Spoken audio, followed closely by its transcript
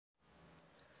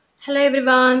Hello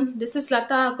everyone, this is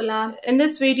Latha Akula. In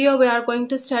this video, we are going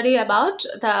to study about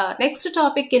the next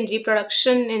topic in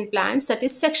reproduction in plants, that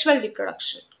is sexual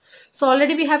reproduction. So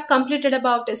already we have completed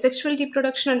about sexual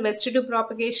reproduction and vegetative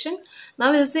propagation.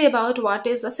 Now we'll see about what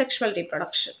is a sexual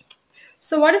reproduction.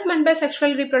 So what is meant by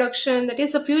sexual reproduction? That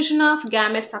is a fusion of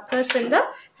gametes occurs in the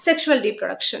sexual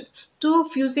reproduction. Two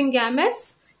fusing gametes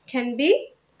can be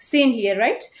seen here,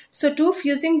 right? So two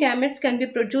fusing gametes can be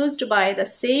produced by the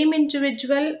same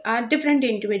individual or different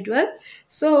individual.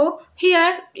 So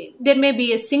here there may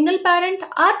be a single parent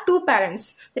or two parents,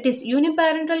 that is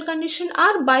uniparental condition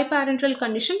or biparental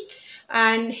condition.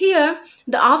 And here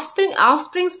the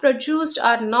offsprings produced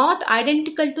are not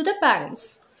identical to the parents.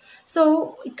 So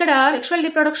ఇక్కడ sexual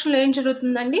రిప్రొడక్షన్లో ఏం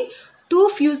జరుగుతుందండి, two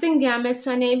fusing gametes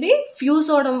అనేవి fuse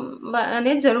అవడం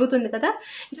అనేది జరుగుతుంది కదా.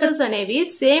 ఇకల్స్ అనేవి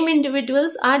same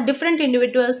individuals ఆ డిఫరెంట్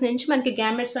ఇండివిజువల్స్ నుంచి మనకి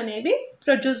గ్యామెట్స్ అనేవి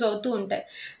ప్రొడ్యూస్ అవుతూ ఉంటాయి.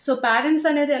 సో పేరెంట్స్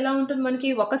అనేది ఎలా ఉంటుంది,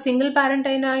 మనకి ఒక సింగిల్ పేరెంట్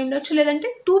అయినా ఉండొచ్చు,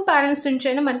 లేదంటే టూ పేరెంట్స్ నుంచి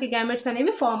అయినా మనకి గ్యామెట్స్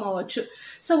అనేవి ఫామ్ అవ్వచ్చు.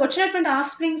 సో వచ్చినటువంటి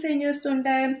ఆఫ్ స్ప్రింగ్స్ ఏం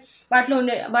చేస్తుంటాయి, వాటిలో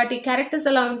ఉండే వాటి క్యారెక్టర్స్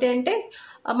ఎలా ఉంటాయి అంటే,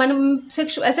 మనం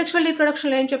సెక్షువల్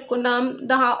రీప్రొడక్షన్లో ఏం చెప్పుకున్నాం,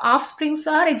 the of springs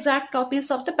are exact copies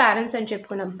of the parents అని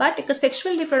చెప్పుకున్నాం. బట్ ఇక్కడ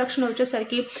సెక్షువల్ రీప్రొడక్షన్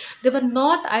వచ్చేసరికి they were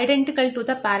not identical to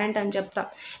the parent అని చెప్తాం.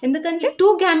 ఎందుకంటే టూ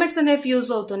గ్యామెట్స్ అనేవి ఫ్యూజ్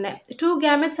అవుతున్నాయి. టూ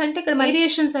గ్యామెట్స్ అంటే ఇక్కడ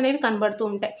వేరియేషన్స్ అనేవి కనబడుతూ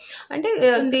ఉంటాయి. అంటే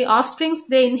the of springs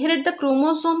they inherit the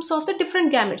chromosomes of the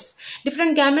different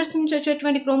gametes నుంచి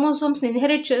వచ్చేటువంటి క్రోమోసోమ్స్ని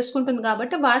ఇన్హెరిట్ చేసుకుంటుంది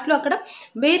కాబట్టి వాటిలో అక్కడ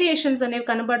వేరియేషన్స్ అనేవి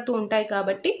కనబడుతూ ఉంటాయి.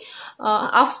 కాబట్టి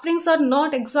of springs are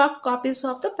not exact copies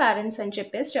of the parents అని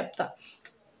చెప్పేసి చెప్తా.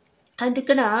 అండ్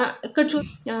ఇక్కడ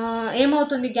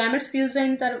ఏమవుతుంది, గ్యామెట్స్ ఫ్యూజ్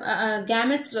అయిన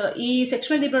గ్యామెట్స్ ఈ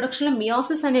సెక్షువల్ రీప్రొడక్షన్లో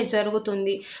మియోసిస్ అనేది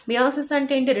జరుగుతుంది. మియోసిస్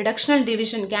అంటే ఏంటి, రిడక్షనల్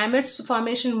డివిజన్. గ్యామెట్స్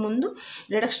ఫార్మేషన్ ముందు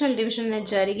రిడక్షనల్ డివిజన్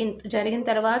అనేది జరిగిన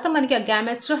తర్వాత మనకి ఆ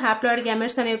గ్యామెట్స్లో హ్యాప్లాయిడ్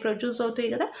గ్యామెట్స్ అనేవి ప్రొడ్యూస్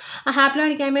అవుతాయి కదా. ఆ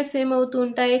హ్యాప్లాయిడ్ గ్యామెట్స్ ఏమవుతూ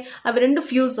ఉంటాయి, అవి రెండు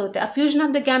ఫ్యూజ్ అవుతాయి. ఆ ఫ్యూజన్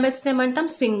ఆఫ్ ద గ్యామెట్స్ ఏమంటాం,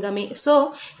 సింగమి. సో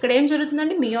ఇక్కడ ఏం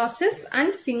జరుగుతుందండి, meiosis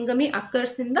and సింగమి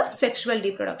occurs in the sexual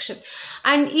reproduction.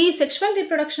 And ఈ సెక్షువల్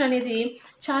రీప్రొడక్షన్ అనేది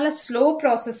చాలా స్లో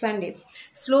ప్రాసెస్ అండి,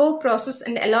 slow process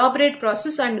and elaborate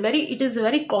process and it is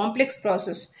very complex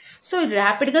process. So ఇది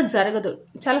ర్యాపిడ్గా జరగదు,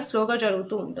 చాలా స్లోగా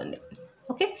జరుగుతూ ఉంటుంది.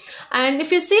 Okay, and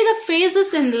if you see the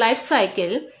phases in life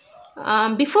cycle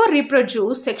before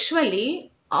reproduce sexually,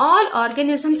 all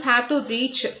organisms have to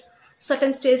reach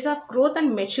certain stage of growth and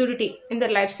maturity in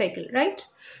their life cycle, right?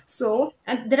 So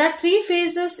there are three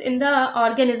phases in the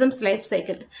organism's life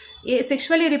cycle.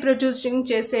 Sexually reproducing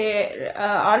చేసే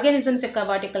organisms యొక్క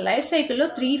వాటి యొక్క life సైకిల్లో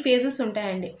 3 phases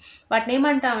ఉంటాయండి. వాటిని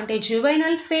ఏమంటామంటే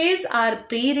juvenile phase or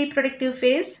pre reproductive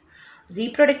phase,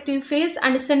 reproductive phase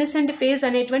and సెనిసెంట్ phase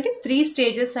అనేటువంటి 3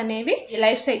 stages అనేవి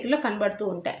లైఫ్ సైకిల్లో కనబడుతూ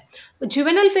ఉంటాయి.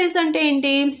 జువైనల్ ఫేజ్ అంటే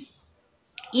ఏంటి,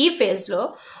 ఈ ఫేజ్లో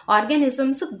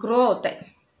ఆర్గానిజమ్స్ గ్రో అవుతాయి.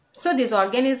 So these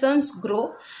organisms grow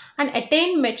and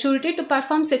attain maturity to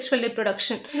perform sexual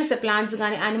reproduction. Plants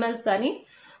కానీ యానిమల్స్ కానీ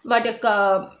వాటి యొక్క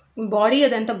బాడీ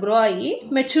అదంతా గ్రో అయ్యి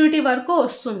మెచ్యూరిటీ వరకు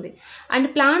వస్తుంది. అండ్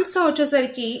ప్లాంట్స్లో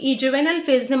వచ్చేసరికి ఈ జువెనల్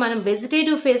ఫేజ్ని మనం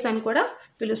వెజిటేటివ్ ఫేజ్ అని కూడా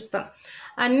పిలుస్తాం.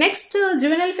 అండ్ నెక్స్ట్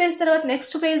జువెనల్ ఫేజ్ తర్వాత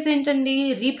నెక్స్ట్ ఫేజ్ ఏంటండి,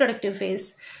 రీప్రొడక్టివ్ ఫేజ్.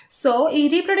 సో ఈ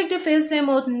రీప్రొడక్టివ్ ఫేజ్లో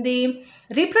ఏమవుతుంది,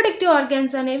 రీప్రొడక్టివ్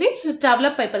ఆర్గాన్స్ అనేవి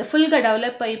ఫుల్గా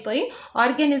డెవలప్ అయిపోయి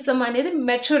ఆర్గానిజం అనేది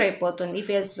మెచ్యూర్ అయిపోతుంది ఈ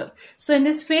ఫేజ్లో. So in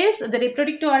this phase the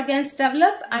reproductive organs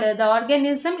develop and the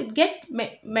organism it get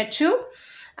mature.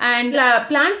 And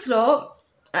ప్లాంట్స్లో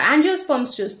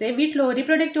angiosperms చూస్తే వీటిలో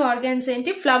రీప్రొడక్టివ్ ఆర్గాన్స్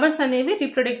ఏంటి, ఫ్లవర్స్ అనేవి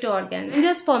రీప్రొడక్టివ్ ఆర్గాన్స్.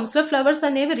 యాంజియోస్పర్మ్స్లో ఫ్లవర్స్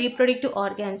అనేవి రీప్రొడక్టివ్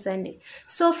ఆర్గాన్స్ అండి.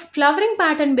 సో ఫ్లవరింగ్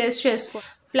ప్యాటర్న్ బేస్ చేసుకో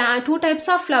 2 types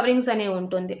of ఫ్లవరింగ్స్ అనేవి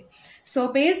ఉంటుంది. So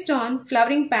based on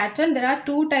flowering pattern, there are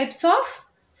 2 types of,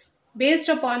 based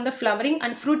upon the flowering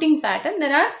and fruiting pattern,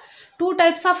 there are 2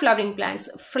 types of flowering plants.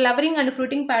 Flowering and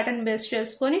fruiting pattern based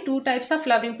చేసుకొని 2 types of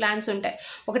flowering plants ఉంటాయి.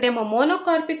 ఒకటేమో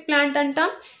మోనోకార్పిక్ plant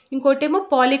అంటాం, ఇంకోటేమో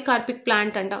పాలికార్పిక్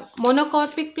plant అంటాం.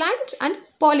 మోనోకార్పిక్ plant and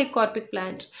పాలికార్పిక్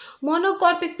plant.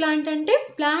 మోనోకార్పిక్ plant అంటే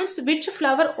plants which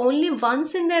flower only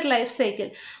once in their life cycle.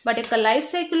 వాటి యొక్క life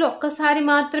సైకిల్లో ఒక్కసారి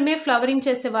మాత్రమే ఫ్లవరింగ్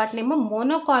చేసే వాటినేమో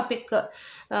మోనోకార్పిక్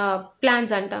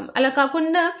ప్లాంట్స్ అంటాం. అలా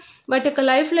కాకుండా వాటి యొక్క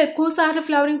లైఫ్లో ఎక్కువసార్లు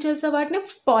ఫ్లవరింగ్ చేసే వాటిని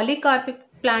పాలికార్పిక్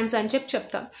ప్లాంట్స్ అని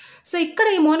చెప్తాం. సో ఇక్కడ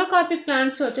ఈ మోనోకార్పిక్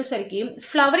ప్లాంట్స్ వచ్చేసరికి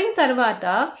ఫ్లవరింగ్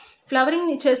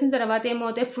చేసిన తర్వాత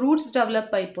ఏమవుతాయి, ఫ్రూట్స్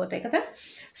డెవలప్ అయిపోతాయి కదా.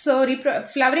 సో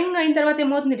ఫ్లవరింగ్ అయిన తర్వాత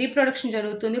ఏమవుతుంది, రీప్రొడక్షన్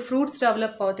జరుగుతుంది, ఫ్రూట్స్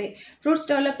డెవలప్ అవుతాయి. ఫ్రూట్స్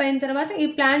డెవలప్ అయిన తర్వాత ఈ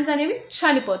ప్లాంట్స్ అనేవి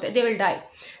చనిపోతాయి, దే విల్ డై.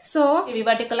 సో ఇవి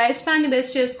వాటి యొక్క లైఫ్ స్పాన్ని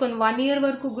బేస్ చేసుకొని 1 year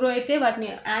వరకు గ్రో అయితే వాటిని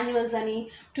యాన్యువల్స్ అని,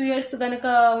 2 years కనుక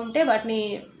ఉంటే వాటిని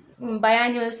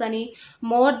బయాన్యువల్స్ అని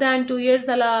మోర్ దాన్ 2 years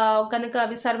అలా కనుక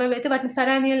అవి సర్వైవ్ అయితే వాటిని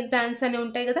పెరానియల్ ప్లాంట్స్ అని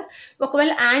ఉంటాయి కదా.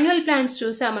 ఒకవేళ annual plants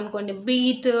చూసామనుకోండి,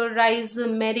 wheat, rice,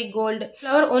 marigold,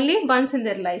 flower only once in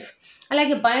their life.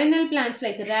 అలాగే బయోనల్ ప్లాంట్స్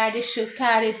లైక్ రాడిష్,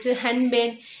 క్యారెట్,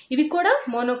 హెన్బేన్ ఇవి కూడా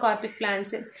మోనోకార్పిక్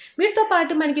ప్లాంట్స్. వీటితో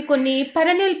పాటు మనకి కొన్ని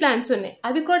పెరనియల్ ప్లాంట్స్ ఉన్నాయి,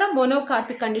 అవి కూడా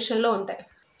మోనోకార్పిక్ కండిషన్లో ఉంటాయి.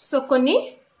 సో కొన్ని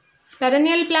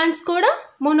పెరనియల్ ప్లాంట్స్ కూడా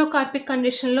మోనోకార్పిక్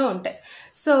కండిషన్లో ఉంటాయి.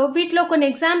 సో వీటిలో కొన్ని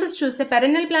ఎగ్జాంపుల్స్ చూస్తే,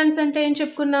 పెరనియల్ ప్లాంట్స్ అంటే ఏం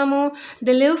చెప్పుకున్నాము,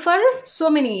 they live for so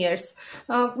many years.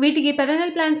 వీటికి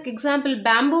పెరనియల్ ప్లాంట్స్కి ఎగ్జాంపుల్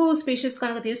బ్యాంబూ స్పీషీస్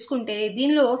కనుక తీసుకుంటే,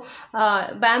 దీనిలో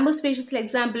బ్యాంబూ స్పీషీస్లో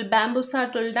ఎగ్జాంపుల్ బ్యాంబూసా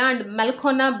టుల్డా అండ్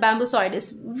మెల్కోనా బ్యాంబూసాయిడస్.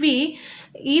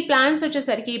 ఈ ప్లాంట్స్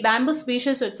వచ్చేసరికి, ఈ బ్యాంబూ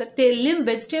స్పీషీస్ వచ్చేసరికి they live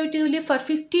వెజిటేటివ్లీ for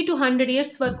 50 to 100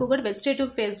 years వరకు కూడా వెజిటేటివ్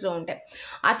ఫేజ్లో ఉంటాయి.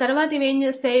 ఆ తర్వాత ఇవి ఏం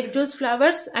చేస్తాయి, produce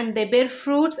flowers and they bear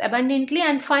fruits abundantly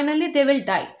and finally they will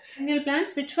die.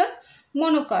 Plants which for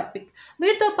మోనోకార్పిక్.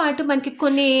 వీటితో పాటు మనకి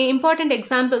కొన్ని ఇంపార్టెంట్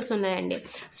ఎగ్జాంపుల్స్ ఉన్నాయండి.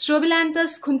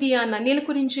 స్ట్రోబిలాంథస్ కుంతియానా,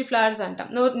 నీలకురించి ఫ్లవర్స్ అంటాం,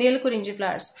 నీలకురించి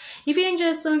ఫ్లవర్స్. ఇవి ఏం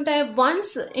చేస్తూ ఉంటాయి,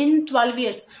 వన్స్ ఇన్ 12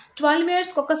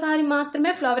 years ఒక్కసారి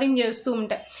మాత్రమే ఫ్లవరింగ్ చేస్తూ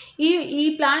ఉంటాయి. ఈ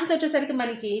ప్లాంట్స్ వచ్చేసరికి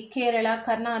మనకి కేరళ,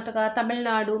 కర్ణాటక,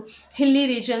 తమిళనాడు, హిల్లీ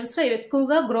రీజియన్స్లో ఇవి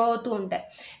ఎక్కువగా గ్రో అవుతూ ఉంటాయి.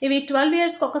 ఇవి 12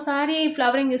 years ఒక్కసారి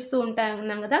ఫ్లవరింగ్ ఇస్తూ ఉంటాయి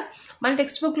అన్నాం కదా. మన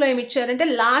టెక్స్ట్ బుక్లో ఏమి ఇచ్చారంటే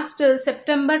last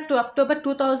September to October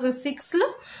 2006లో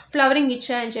flowering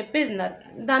ఇచ్చాయని చెప్పి ఉన్నారు.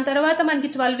 దాని తర్వాత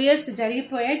మనకి 12 years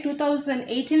జరిగిపోయాయి.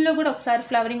 2018లో కూడా ఒకసారి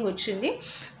ఫ్లవరింగ్ వచ్చింది.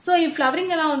 సో ఈ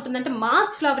ఫ్లవరింగ్ ఎలా ఉంటుందంటే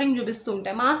మాస్ ఫ్లవరింగ్ చూపిస్తూ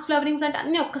ఉంటాయి. మాస్ ఫ్లవరింగ్స్ అంటే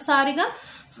అన్నీ ఒక్కసారిగా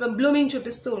బ్లూమింగ్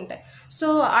చూపిస్తూ ఉంటాయి. సో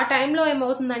ఆ టైంలో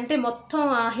ఏమవుతుందంటే మొత్తం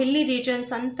ఆ హిల్లీ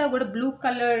రీజన్స్ అంతా కూడా బ్లూ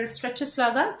కలర్ స్ట్రెచెస్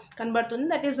లాగా కనబడుతుంది.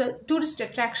 That is a tourist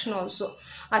attraction also.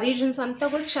 ఆ రీజన్స్ అంతా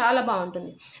కూడా చాలా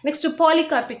బాగుంటుంది. నెక్స్ట్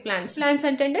పాలికార్పిక్ ప్లాంట్స్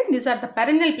అంటే these are the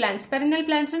perennial plants. Perennial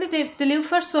plants అంటే they live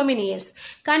for so many years.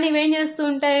 కానీ ఇవేం చేస్తూ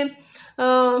ఉంటాయి,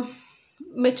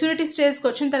 మెచ్యూరిటీ స్టేజ్కి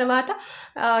వచ్చిన తర్వాత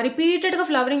రిపీటెడ్గా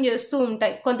ఫ్లవరింగ్ చేస్తూ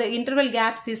ఉంటాయి, కొంత ఇంటర్వెల్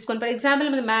గ్యాప్స్ తీసుకొని. ఫర్ ఎగ్జాంపుల్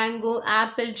మన mango,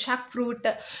 Apple, Jack fruit,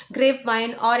 grape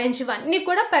wine, orange ఇవన్నీ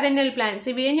కూడా పెరనియల్ ప్లాంట్స్.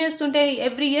 ఇవి ఏం చేస్తుంటాయి,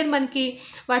 ఎవ్రీ ఇయర్ మనకి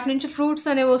వాటి నుంచి ఫ్రూట్స్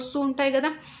అనేవి వస్తూ ఉంటాయి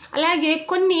కదా. అలాగే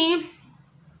కొన్ని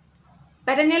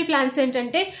పెరనియల్ ప్లాంట్స్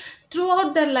ఏంటంటే త్రూ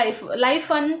అవుట్ దర్ లైఫ్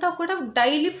అంతా కూడా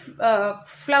డైలీ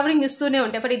ఫ్లవరింగ్ ఇస్తూనే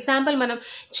ఉంటాయి. ఫర్ ఎగ్జాంపుల్ మనం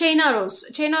చైనా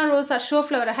రోజ్ ఆ షో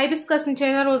ఫ్లవర్, హైబిస్కస్ని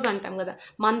చైనా రోజ్ అంటాం కదా,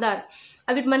 మందార్,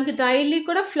 అవి మనకి డైలీ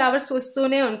కూడా ఫ్లవర్స్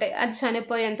వస్తూనే ఉంటాయి, అది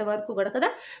చనిపోయేంత వరకు కూడా కదా.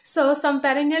 So some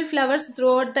perennial flowers through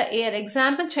out the year,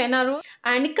 example China rose.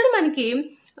 And ఇక్కడ మనకి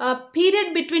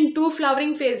పీరియడ్ బిట్వీన్ 2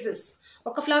 flowering phases,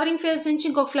 ఒక ఫ్లవరింగ్ ఫేజ్ నుంచి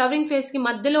ఇంకొక ఫ్లవరింగ్ ఫేజ్కి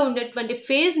మధ్యలో ఉండేటువంటి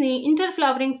ఫేజ్ని ఇంటర్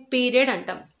ఫ్లవరింగ్ పీరియడ్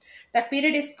అంటాం. That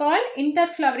period is called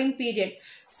interflowering period.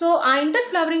 So ఆ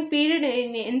interflowering period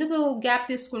ఎందుకు gap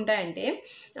తీసుకుంటాయంటే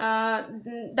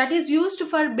that is used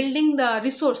for building the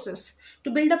resources,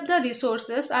 to build up the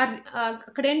resources.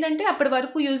 అక్కడ ఏంటంటే అప్పటి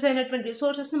వరకు యూజ్ అయినటువంటి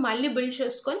రిసోర్సెస్ని మళ్ళీ బిల్డ్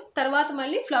చేసుకొని తర్వాత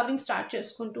మళ్ళీ ఫ్లవరింగ్ స్టార్ట్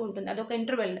చేసుకుంటూ ఉంటుంది. అదొక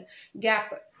ఇంటర్వెల్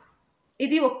గ్యాప్.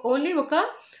 ఇది ఓన్లీ ఒక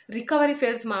రికవరీ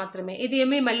ఫేజ్ మాత్రమే, ఇది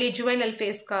ఏమీ మళ్ళీ జువైనల్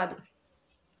ఫేజ్ కాదు.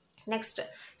 Next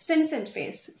సెనిసెంట్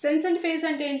phase. సెనిసెంట్ ఫేజ్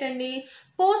అంటే ఏంటండి,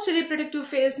 పోస్ట్ రీప్రొడక్టివ్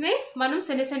ఫేజ్నే మనం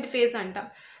సెనిసెంట్ ఫేజ్ అంటాం.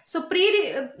 సో ప్రీ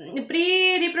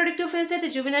రీప్రొడక్టివ్ ఫేజ్ అయితే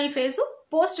juvenile phase,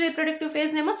 post reproductive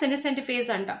phase ఏమో సెనిసెంట్ ఫేజ్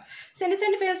అంటాం.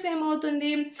 సెనిసెంట్ ఫేజ్ ఏమవుతుంది,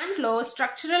 ప్లాంట్లో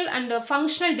స్ట్రక్చరల్ అండ్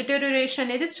ఫంక్షనల్ డిటోరియేషన్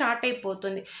అనేది స్టార్ట్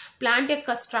అయిపోతుంది. ప్లాంట్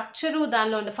యొక్క స్ట్రక్చరు,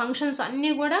 దానిలో ఉండే ఫంక్షన్స్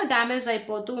అన్నీ కూడా డ్యామేజ్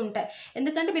అయిపోతూ ఉంటాయి.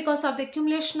 ఎందుకంటే because of the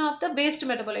accumulation of the waste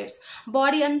metabolites,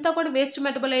 body అంతా కూడా వేస్ట్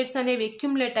మెటబలైట్స్ అనేవి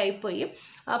అక్యుములేట్ అయిపోయి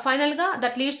ఫైనల్గా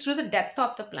that leads to the death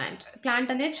of the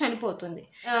plant అనేది చనిపోతుంది.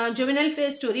 Juvenile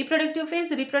phase to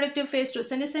reproductive phase to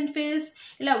సెనిసెంట్ phase,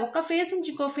 ఇలా ఒక ఫేజ్ నుంచి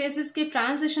ఇంకో ఫేజెస్కి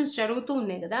ట్రాన్సిషన్స్ జరుగుతూ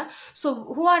ఉన్నాయి కదా. So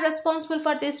who are responsible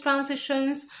for these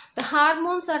transitions? The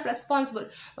hormones are responsible,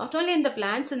 not only in the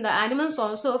plants, in the animals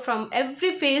also. From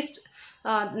every phase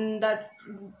the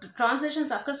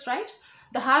transitions occurs, right?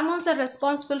 The hormones are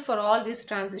responsible for all these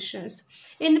transitions.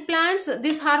 In plants,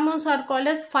 these hormones are called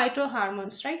as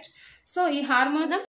phytohormones, right? So ఈ hormones